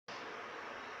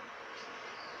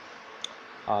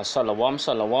Shalom,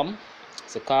 shalom.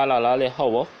 Sekala lale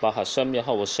hawa, Bahashem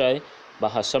Yahushai,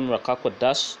 Bahashem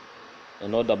Rakakwadash.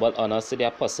 Double honors to the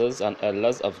apostles and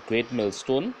elders of Great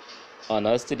Millstone.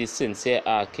 Honors to the sincere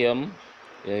Archeum,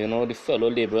 the fellow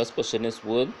laborers pushing his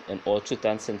word in all truth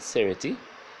and sincerity.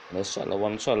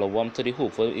 Shalom, shalom to the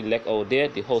hopeful elect out there,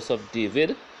 the house of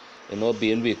David,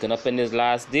 being waken up in his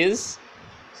last days.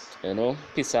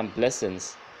 Peace and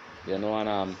blessings. And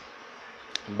I'm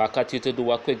back at you to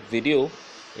do a quick video,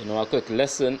 a quick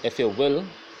lesson, if you will.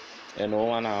 And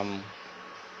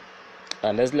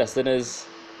this lesson is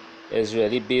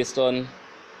really based on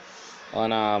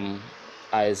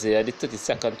Isaiah the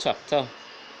 32nd chapter,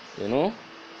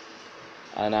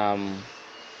 and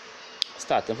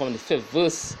starting from the 5th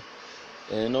verse,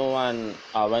 and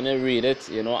when you read it,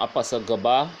 Apostle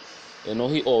Gaba,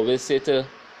 he always say to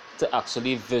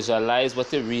actually visualize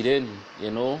what you're reading,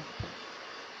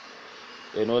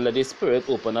 let the Spirit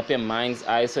open up your mind's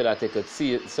eyes so that they could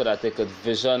see it, so that they could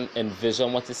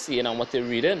envision what you're seeing and what you're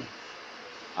reading.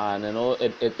 And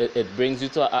it brings you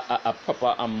to a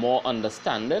proper and more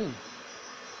understanding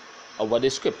of what the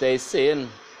scripture is saying.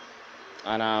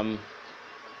 And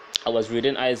I was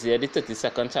reading Isaiah the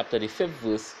 32nd chapter, the 5th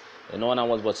verse, and I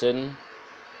was watching,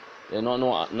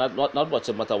 not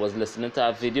watching, but I was listening to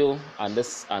a video, and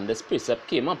this precept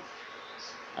came up.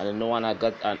 And when I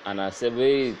got and I said,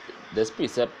 wait, this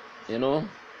precept, it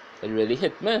really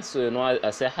hit me. So I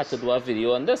said I had to do a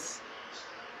video on this.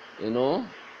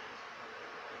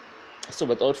 So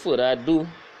without further ado,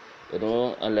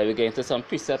 and let me get into some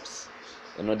precepts.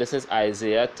 This is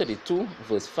Isaiah 32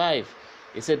 verse 5.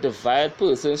 It said, the vile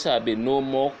person shall be no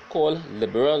more called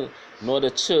liberal, nor the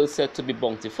child said to be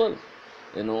bountiful.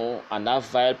 And that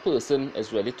vile person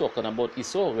is really talking about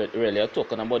Esau, really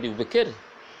talking about the wicked,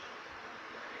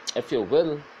 if you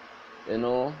will. And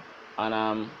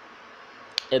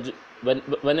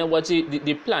when I watch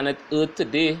the planet Earth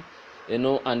today,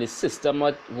 and the system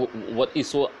what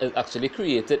Esau is actually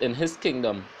created in his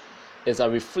kingdom is a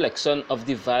reflection of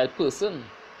the vile person.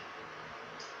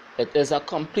 It is a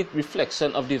complete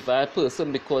reflection of the vile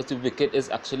person, because the wicked is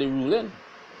actually ruling.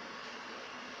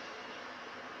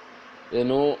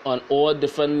 On all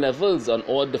different levels, on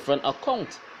all different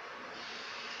accounts.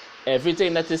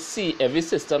 Everything that you see, every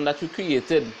system that we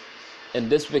created in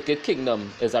this wicked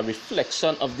kingdom is a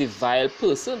reflection of the vile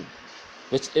person,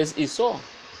 which is Esau.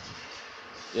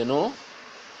 And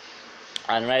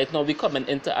right now we're coming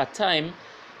into a time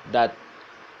that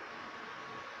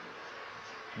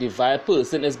the vile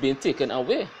person is being taken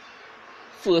away.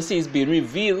 First, he's being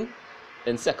revealed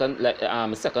in Second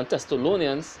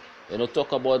Thessalonians.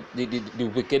 Talk about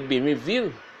the wicked being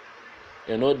revealed.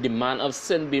 The man of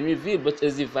sin being revealed, which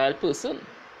is the vile person.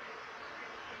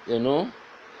 And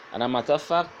a matter of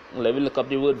fact, let me look up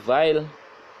the word vile.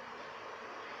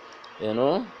 In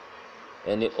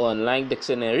the online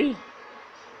dictionary,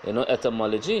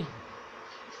 etymology.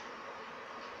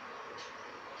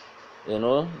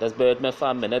 Let's bear with me for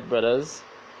a minute, brothers.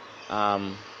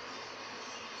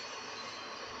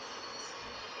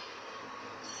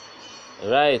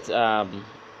 Right.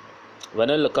 When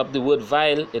I look up the word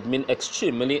vile, it means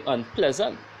extremely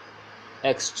unpleasant.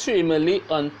 Extremely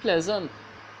unpleasant.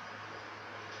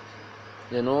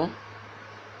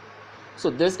 So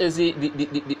this is the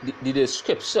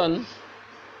description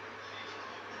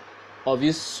of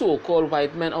you so-called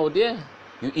white men out there,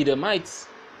 you Edomites.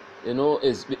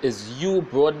 Is you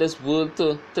brought this world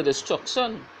to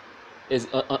destruction, is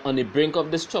on the brink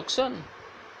of destruction,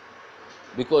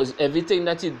 because everything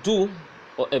that you do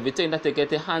or everything that you get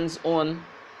your hands on,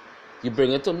 you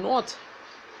bring it to naught.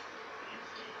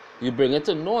 You bring it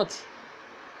to naught.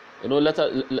 Let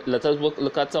us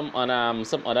look at some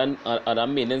other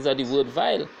meanings of the word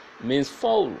vile. It means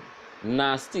foul,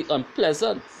 nasty,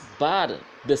 unpleasant, bad,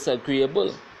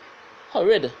 disagreeable,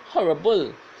 horrid,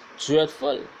 horrible,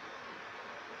 dreadful.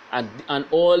 And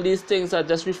all these things are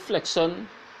just reflection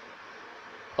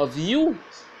of you.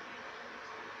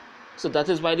 So that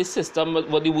is why the system,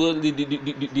 what the world,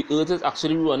 the earth is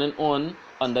actually running on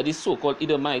under the so-called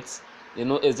Edomites,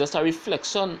 is just a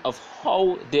reflection of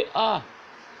how they are.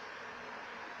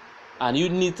 And you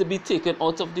need to be taken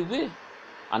out of the way.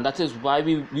 And that is why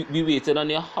we waited on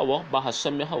Yahweh,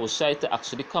 Bahashem Yahushai, to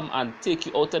actually come and take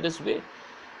you out of this way.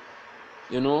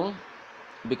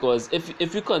 Because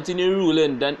if you continue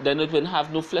ruling, then it will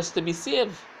have no flesh to be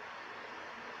saved.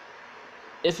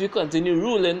 If you continue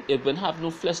ruling, it will have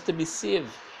no flesh to be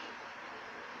saved.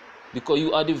 Because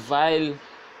you are the vile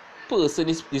person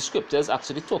the scripture is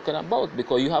actually talking about.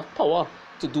 Because you have power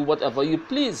to do whatever you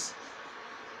please.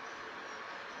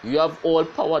 You have all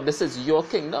power. This is your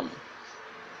kingdom.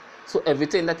 So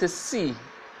everything that you see,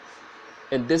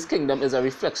 in this kingdom is a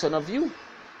reflection of you.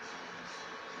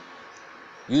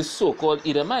 You so-called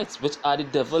Edomites, which are the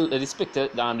devil that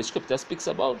the scripture speaks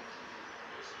about.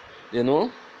 You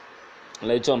know,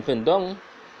 like jumping down,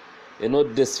 you know,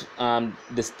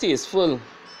 distasteful,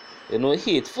 you know,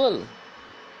 hateful,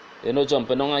 you know,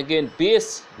 jumping down again,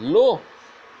 base, low,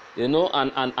 you know,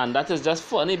 and that is just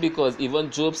funny because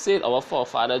even Job said, our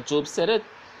forefather Job said it,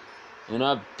 you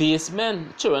know, base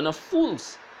men, children of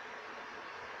fools,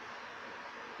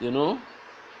 you know,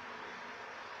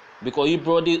 because you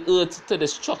brought the earth to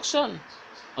destruction,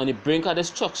 on the brink of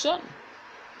destruction.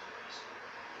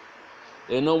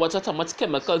 You know, watch out how much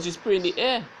chemicals you spray in the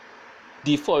air,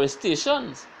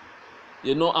 deforestation,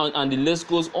 you know, and the list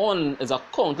goes on. It's a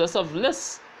countless of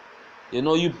lists. You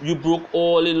know, you broke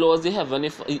all the laws the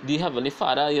heavenly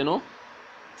Father, you know,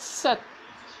 set,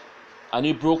 and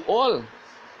you broke all.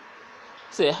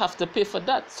 So you have to pay for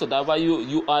that. So that's why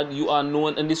you are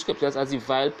known in the scriptures as a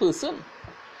vile person.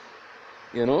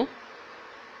 You know.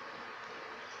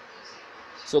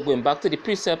 So going back to the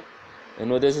precept, you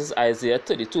know, this is Isaiah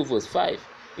 32 verse 5.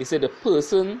 He said,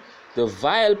 the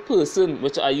vile person,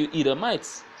 which are you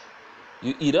Edomites.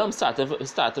 You Edom starting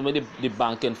with the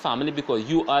banking family, because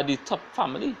you are the top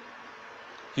family.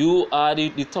 You are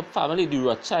the top family, the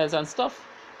Rothschilds and stuff.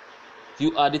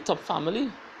 You are the top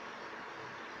family.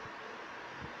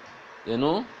 You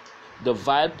know, the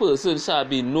vile person shall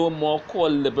be no more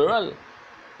called liberal.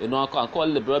 You know, I can call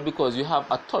liberal because you have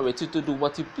authority to do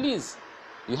what you please.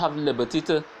 You have liberty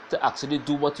to actually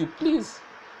do what you please.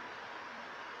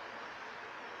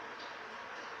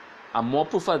 And more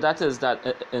proof of that is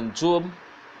that in Job,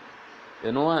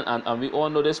 you know, and we all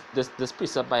know this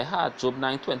precept by heart, Job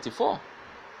 9:24.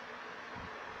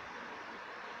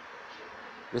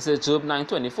 This is Job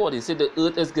 9:24. They say the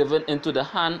earth is given into the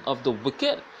hand of the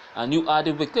wicked, and you are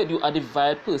the wicked, you are the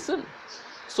vile person.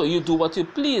 So you do what you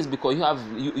please because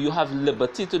you have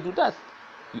liberty to do that.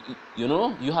 You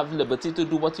know, you have liberty to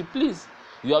do what you please.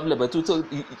 You have liberty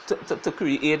to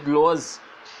create laws,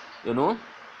 you know,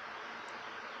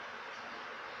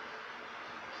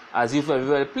 as you very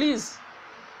well please.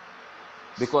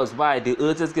 Because why? The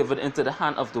earth is given into the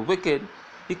hand of the wicked.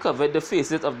 He covered the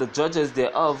faces of the judges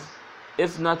thereof.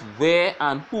 If not, where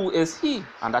and who is he?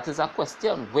 And that is a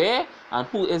question. Where and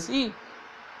who is he?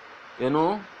 You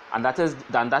know, and that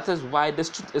is why this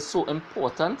truth is so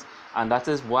important, and that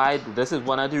is why this is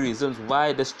one of the reasons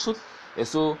why this truth is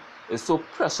so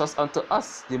precious unto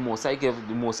us. The Most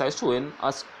High showing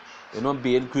us, you know,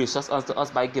 being gracious unto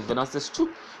us by giving us this truth,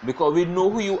 because we know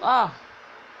who you are.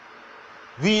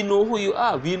 We know who you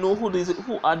are. We know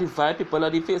who are the vile people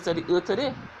on the face of the earth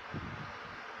today.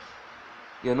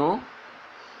 You know,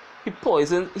 he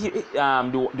poisoned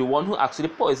the one who actually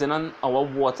poisoned our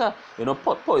water. You know,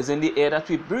 poison the air that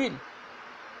we breathe.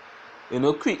 You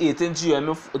know, creating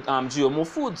GMO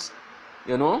foods.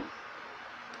 You know,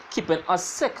 keeping us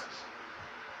sick.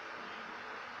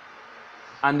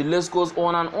 And the list goes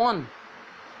on and on.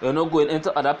 You know, going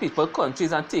into other people's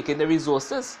countries and taking the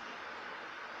resources.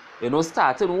 You know,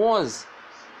 starting wars,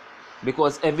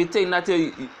 because everything that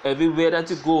everywhere that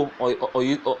you go,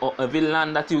 or every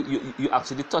land that you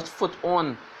actually touch foot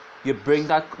on, you bring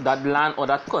that land or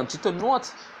that country to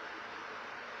naught.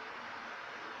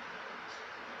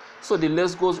 So the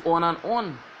list goes on and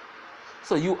on.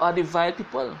 So you are the vile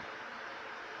people.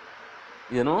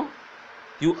 You know,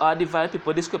 you are the vile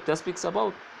people the scripture speaks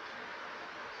about.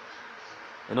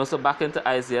 And also back into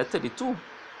Isaiah 32,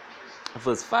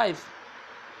 verse 5.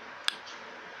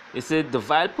 It said, the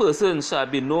vile person shall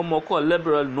be no more called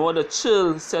liberal, nor the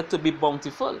chill said to be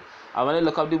bountiful. And when I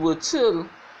look up the word chill,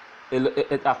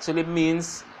 it actually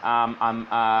means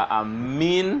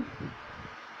mean,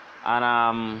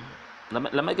 and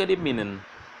let me get the meaning.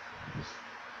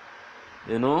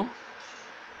 You know,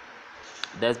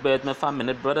 that's bear with me for a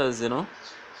minute, brothers. You know.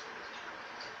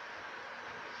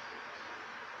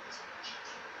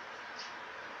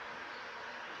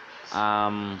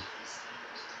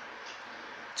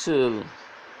 Chill.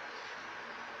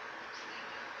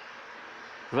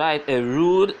 Right, a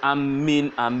rude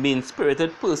and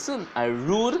mean-spirited person. A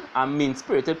rude and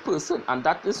mean-spirited person, and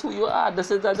that is who you are.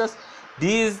 This is just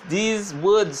these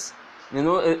words. You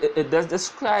know, it does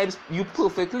describes you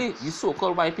perfectly. You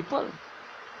so-called white people.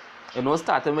 You know,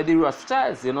 starting with the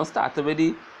Rothschilds. You know, starting with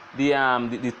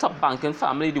the top banking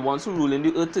family, the ones who rule in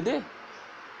the earth today.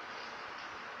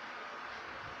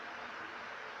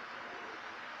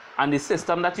 And the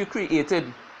system that you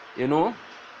created, you know,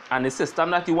 and the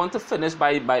system that you want to finish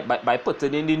by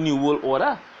putting in the New World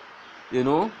Order, you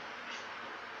know,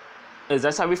 is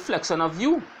just a reflection of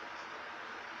you.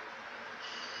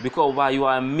 Because why? You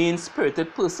are a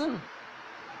mean-spirited person.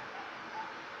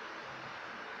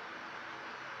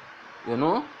 You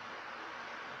know?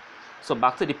 So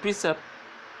back to the precept.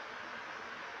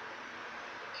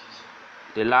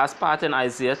 The last part in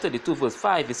Isaiah 32 verse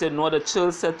 5, he said, "Nor the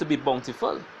child said to be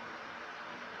bountiful."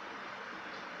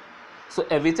 So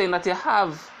everything that you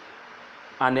have,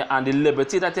 and the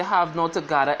liberty that you have now to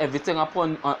gather everything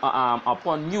upon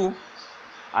you,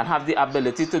 and have the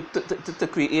ability to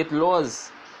create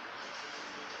laws,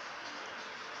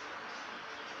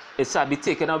 it shall be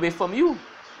taken away from you.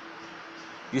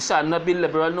 You shall not be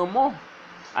liberal no more.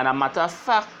 And a matter of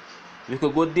fact, we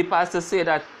could go deeper as to say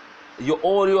that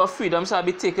all your freedom shall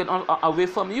be taken away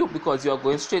from you, because you are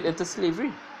going straight into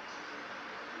slavery.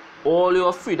 All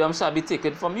your freedom shall be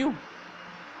taken from you.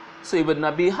 So you wouldn't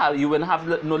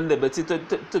have no liberty to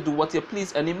do what you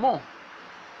please anymore.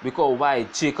 Because why?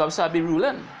 Jacob shall be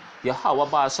ruling. Yahweh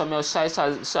Baal Shem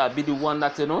Yahshai shall be the one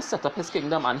that set up his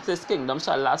kingdom, and his kingdom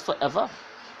shall last forever.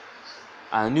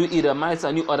 And you Edomites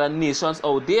and you other nations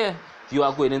out there, you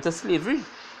are going into slavery.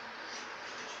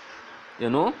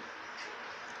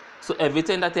 So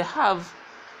everything that you have,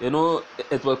 it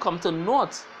will come to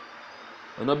naught.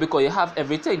 Because you have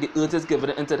everything. The earth is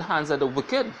given into the hands of the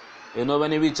wicked.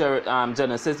 When you read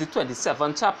Genesis, the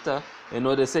 27th chapter,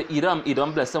 they say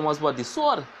Edom blessed was what? The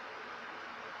sword.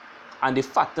 And the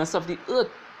fatness of the earth.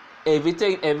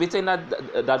 Everything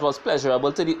that was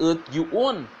pleasurable to the earth, you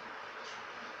own.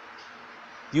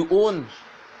 You own.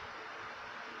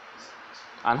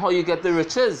 And how you get the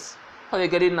riches? How you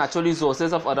get the natural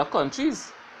resources of other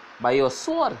countries? By your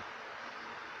sword.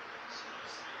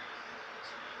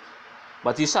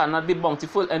 But you shall not be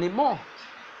bountiful anymore.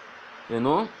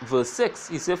 Verse 6,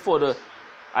 he said, for the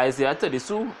Isaiah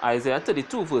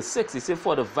 32, verse 6, he said,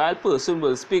 for the vile person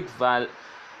will speak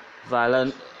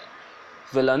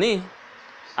villainy,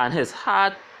 and his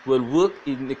heart will work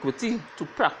iniquity, to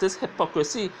practice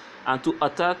hypocrisy, and to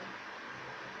utter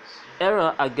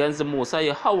error against the Most High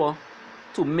Yahweh,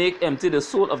 to make empty the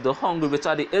soul of the hungry, which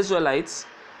are the Israelites,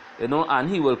 and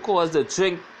he will cause the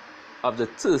drink of the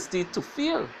thirsty to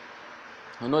fail.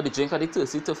 The drink of the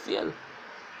thirsty to fail.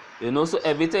 So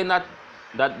everything that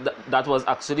was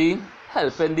actually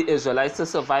helping the Israelites to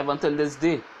survive until this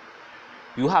day,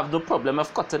 you have no problem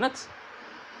of cutting it.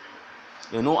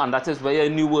 And that is where your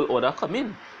New World Order come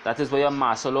in. That is where your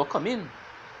martial law come in.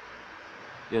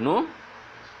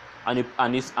 And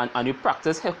you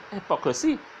practice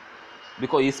hypocrisy,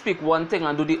 because you speak one thing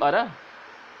and do the other.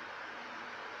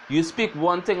 You speak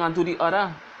one thing and do the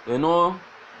other.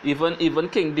 Even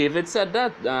King David said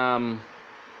that.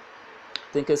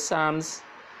 I think it's Psalms.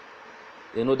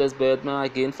 Just bear with me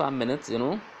again for a minute.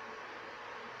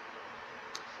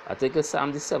 I think it's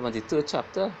Psalm the 73rd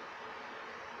chapter.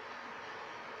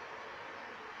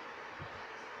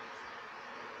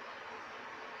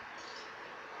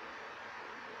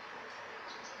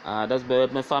 Just bear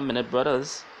with me for a minute,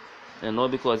 brothers.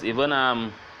 Because even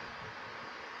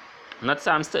not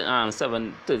Psalm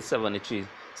 73,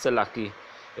 Selaki.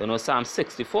 Psalm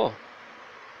 64.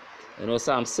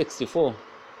 Psalm 64.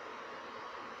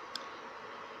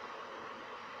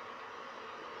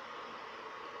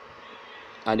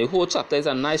 And the whole chapter is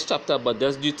a nice chapter, but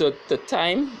just due to the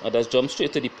time, I'll just jump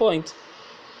straight to the point.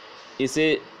 He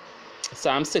said,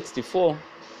 Psalm 64,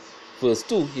 verse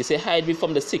 2, he said, hide me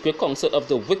from the secret counsel of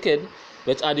the wicked,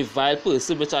 which are the vile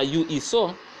persons, which are you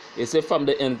Esau. He said, from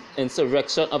the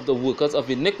insurrection of the workers of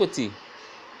iniquity.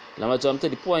 Let me jump to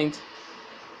the point.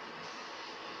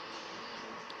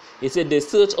 He said, they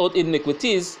search out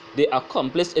iniquities, they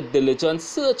accomplish a diligent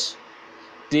search.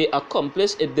 They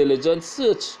accomplish a diligent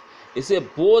search. He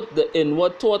said, both the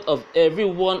inward thought of every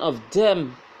one of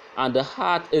them and the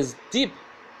heart is deep.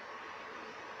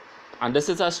 And this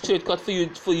is a straight cut for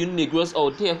you Negroes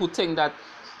out there who think that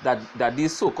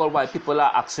these so-called white people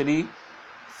are actually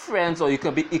friends, or you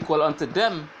can be equal unto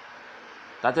them.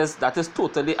 That is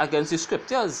totally against the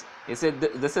scriptures. He said,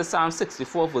 this is Psalm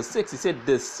 64 verse 6. He said,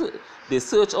 they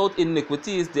search out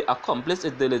iniquities, they accomplish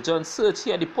a diligent search.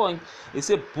 Here the point. He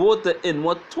said, both the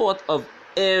inward thought of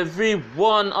every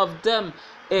one of them,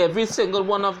 every single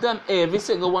one of them, every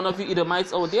single one of you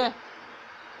Edomites out there.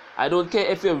 I don't care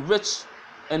if you're rich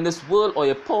in this world or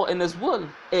you're poor in this world.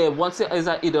 Once you is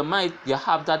an Edomite, you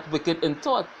have that wicked in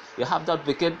thought. You have that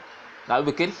wicked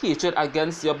hatred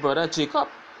against your brother Jacob.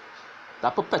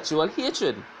 That perpetual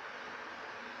hatred.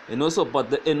 So, but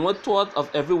the inward thought of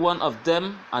every one of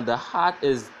them and the heart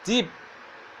is deep.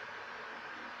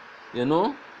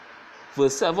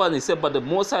 Verse 7, he said, but the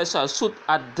Most High shall shoot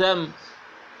at them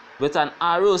with an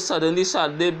arrow, suddenly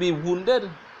shall they be wounded.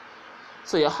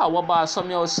 So Yahweh Baal Shem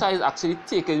Yahshai is actually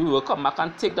taking, we will come back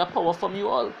and take that power from you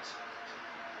all.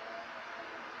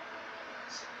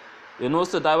 You know,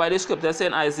 so that's why the scripture says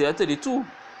in Isaiah 32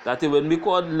 that it wouldn't be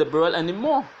called liberal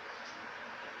anymore.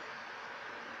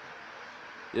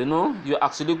 You know, you're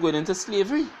actually going into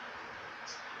slavery.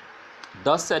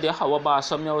 Thus said Yahweh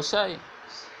Ba'asham Yahushai.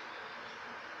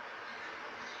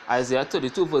 Isaiah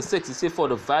 32 verse 6, it says, for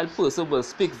the vile person will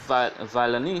speak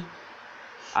villainy,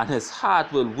 and his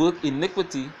heart will work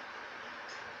iniquity,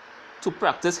 to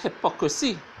practice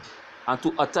hypocrisy, and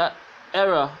to utter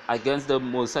error against the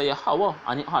Most High Yahweh.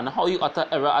 And how you utter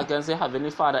error against the Heavenly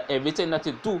Father? Everything that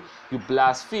you do, you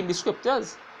blaspheme the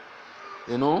scriptures.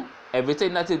 You know,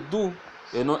 everything that you do,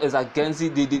 you know, is against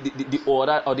the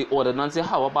order or the ordinance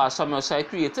Yahweh Ba'asham Yahushai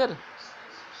created.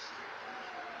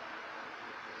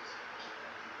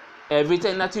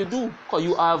 Everything that you do, because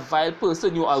you are a vile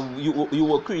person, you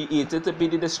were created to be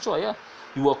the destroyer.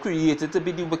 You were created to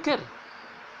be the wicked.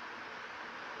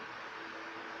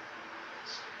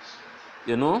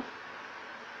 You know,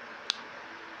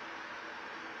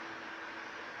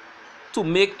 to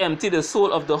make empty the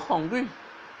soul of the hungry,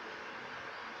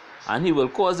 and he will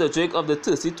cause the drink of the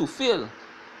thirsty to fail.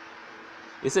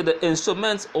 He said the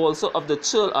instruments also of the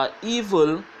churl are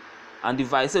evil, and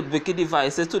devices, wicked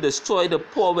devices to destroy the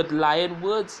poor with lying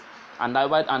words. And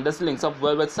this links up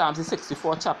well with Psalm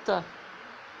 64 chapter.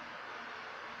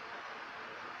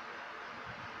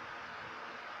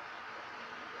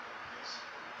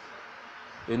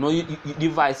 You know, you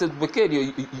devise it wicked.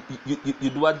 You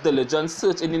do a diligent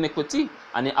search in iniquity,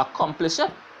 and you accomplish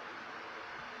it.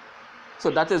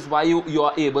 So that is why you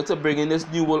are able to bring in this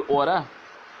new world order.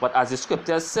 But as the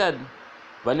scripture said,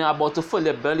 when you're about to fill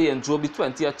your belly in Job the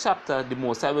 20th chapter, the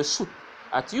Most High will shoot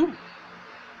at you.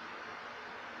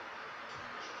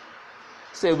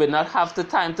 So you will not have the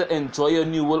time to enjoy your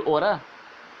new world order.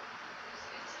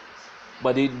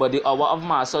 But the hour of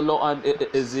martial law and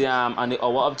the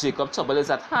hour of Jacob trouble is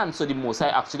at hand. So the Most High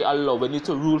actually allowing you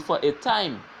to rule for a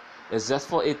time. It's just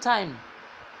for a time.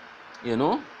 You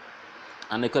know?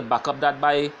 And they could back up that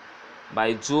by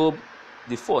Job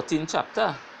the 14th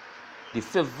chapter, the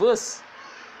 5th verse.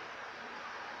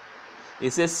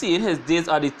 It says, seeing his days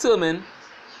are determined,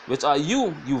 which are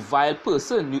you vile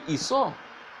person, you Esau.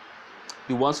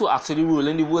 The ones who actually rule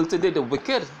in the world today, the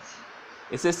wicked.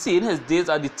 It says, seeing his days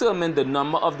are determined, the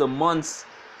number of the months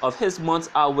of his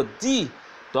months are with thee.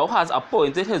 Thou hast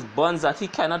appointed his bonds that he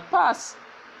cannot pass.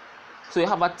 So you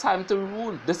have a time to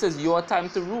rule. This is your time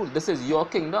to rule. This is your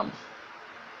kingdom.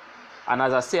 And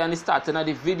as I say on the starting of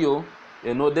the video,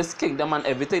 you know, this kingdom and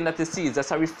everything that you see is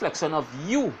just a reflection of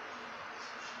you.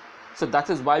 So that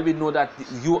is why we know that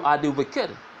you are the wicked.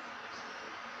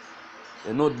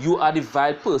 You know, you are the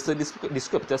vile person the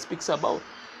scripture speaks about.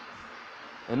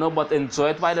 You know, but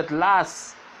enjoy it while it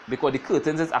lasts, because the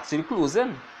curtains is actually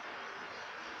closing.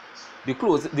 The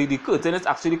curtain is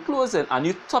actually closing, and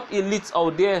you top elites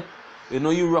out there, you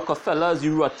know, you Rockefellers,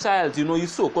 you Rothschilds, you know, you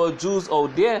so-called Jews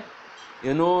out there,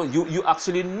 you know, you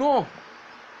actually know,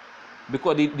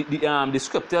 because the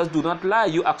scriptures do not lie.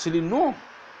 You actually know.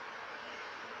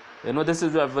 You know, this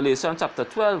is Revelation chapter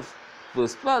 12,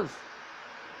 verse 12.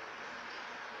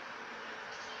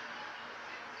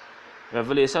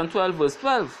 Revelation 12, verse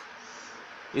 12.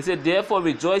 He said, therefore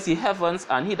rejoice ye heavens,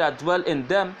 and he that dwell in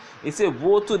them. He said,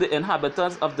 woe to the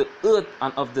inhabitants of the earth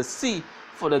and of the sea,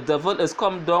 for the devil is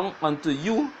come down unto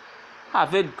you,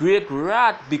 having great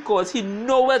wrath, because he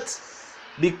knoweth,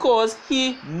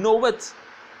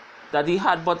 that he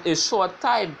had but a short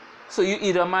time. So you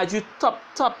Edomites, you top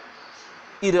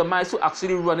Edomites who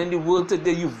actually run in the world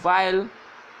today, you vile,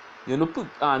 you know,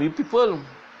 you people,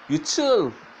 you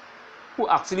chill, who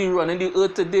actually run in the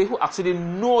earth today, who actually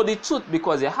know the truth,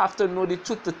 because you have to know the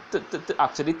truth to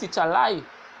actually teach a lie.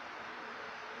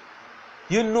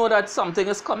 You know that something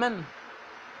is coming.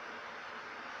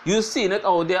 You've seen it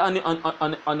out there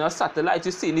on your satellite.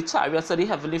 You see the chariots of the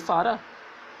Heavenly Father.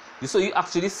 So you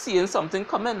actually seeing something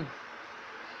coming,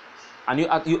 and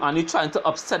you're trying to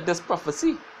upset this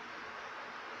prophecy,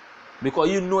 because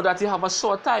you know that you have a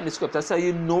short time. The scripture says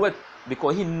you know it,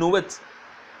 because he know it,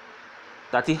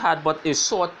 that he had but a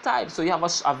short time. So you have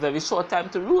a very short time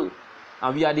to rule,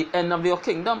 and we are the end of your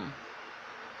kingdom,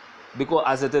 because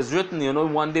as it is written, you know,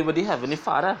 one day with the Heavenly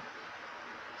Father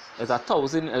is like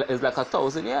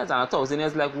 1,000 years, and 1,000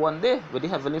 years like one day with the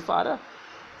Heavenly Father.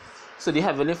 So the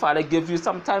Heavenly Father gives you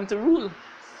some time to rule.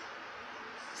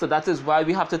 So that is why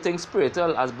we have to think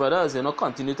spiritual as brothers, you know,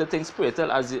 continue to think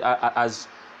spiritual as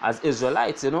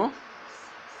Israelites, you know.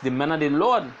 The men of the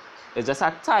Lord, it's just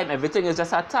a time. Everything is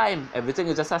just a time. Everything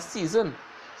is just a season.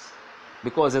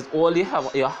 Because it's all Yahweh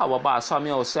Ba'asham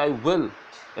Yahushai will.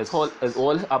 It's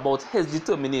all about his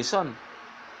determination.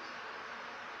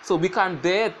 So we can't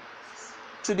bear it.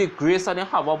 through the grace of the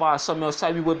Yahweh Ba'asham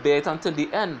Yahushai, we will bear it until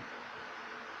the end.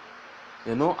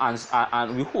 You know,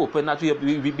 and we hoping that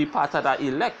we be part of that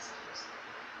elect.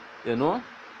 You know.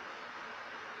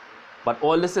 But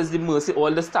all this is the mercy, all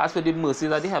this starts with the mercy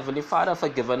of the Heavenly Father for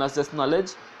giving us this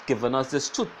knowledge, giving us this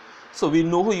truth. So we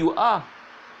know who you are.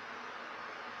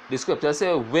 The scripture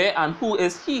says, where and who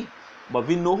is he? But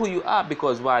we know who you are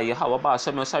because why? Yahweh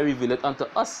Ba'asham Yahushai reveal it unto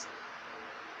us.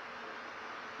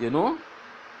 You know?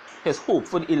 His hope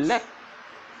for the elect.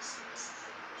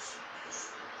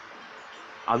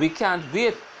 And we can't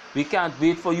wait. We can't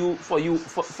wait for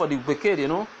the wicked, you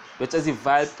know, which is the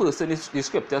vile person the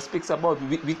scripture speaks about.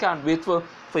 We can't wait for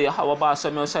Yahweh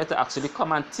Ba'asham Yahushai to actually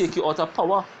come and take you out of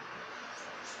power.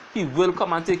 He will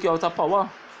come and take you out of power.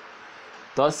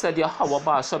 Thus said Yahweh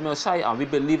Ba'asham Yahushai, and we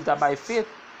believe that by faith.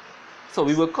 So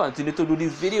we will continue to do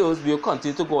these videos. We will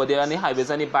continue to go there on the highways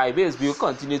and the byways. We will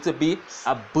continue to be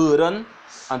a burden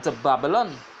unto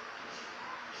Babylon.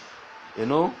 You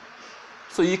know?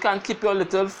 So you can keep your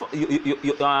little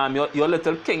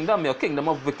little kingdom, your kingdom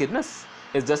of wickedness.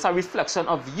 It's just a reflection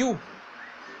of you.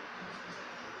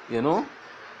 You know?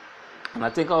 And I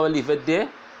think I will leave it there.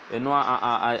 You know,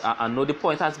 I know the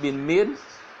point has been made.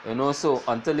 You know, so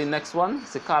until the next one,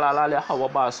 you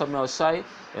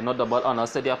know, double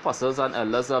honors to the apostles and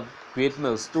elders of Great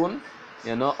Millstone.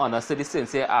 You know, honors to the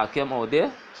sincere Akim out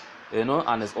there. You know,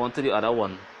 and it's on to the other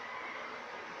one.